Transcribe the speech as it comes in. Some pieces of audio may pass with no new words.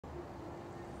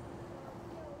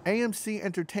AMC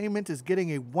Entertainment is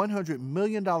getting a $100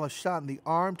 million shot in the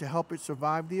arm to help it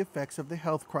survive the effects of the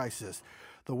health crisis.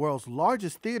 The world's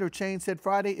largest theater chain said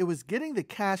Friday it was getting the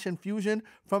cash infusion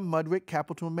from Mudrick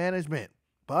Capital Management.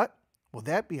 But will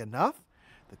that be enough?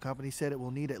 The company said it will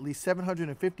need at least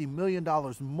 $750 million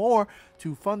more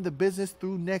to fund the business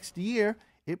through next year.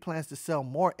 It plans to sell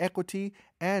more equity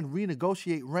and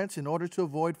renegotiate rents in order to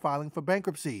avoid filing for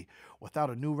bankruptcy.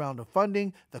 Without a new round of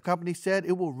funding, the company said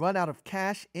it will run out of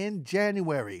cash in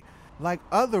January. Like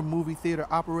other movie theater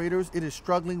operators, it is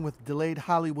struggling with delayed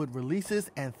Hollywood releases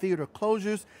and theater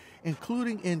closures,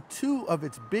 including in two of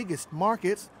its biggest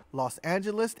markets, Los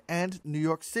Angeles and New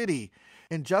York City.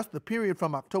 In just the period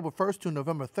from October 1st to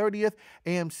November 30th,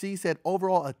 AMC said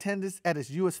overall attendance at its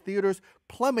U.S. theaters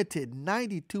plummeted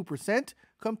 92%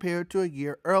 compared to a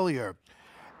year earlier.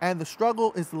 And the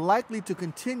struggle is likely to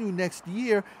continue next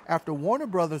year after Warner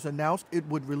Brothers announced it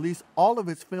would release all of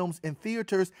its films in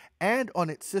theaters and on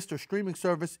its sister streaming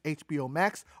service, HBO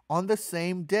Max, on the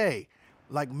same day.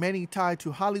 Like many tied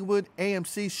to Hollywood,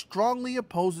 AMC strongly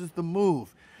opposes the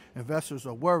move. Investors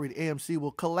are worried AMC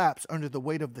will collapse under the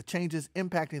weight of the changes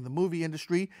impacting the movie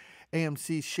industry.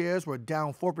 AMC shares were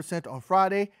down 4% on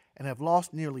Friday and have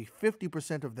lost nearly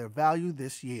 50% of their value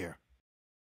this year.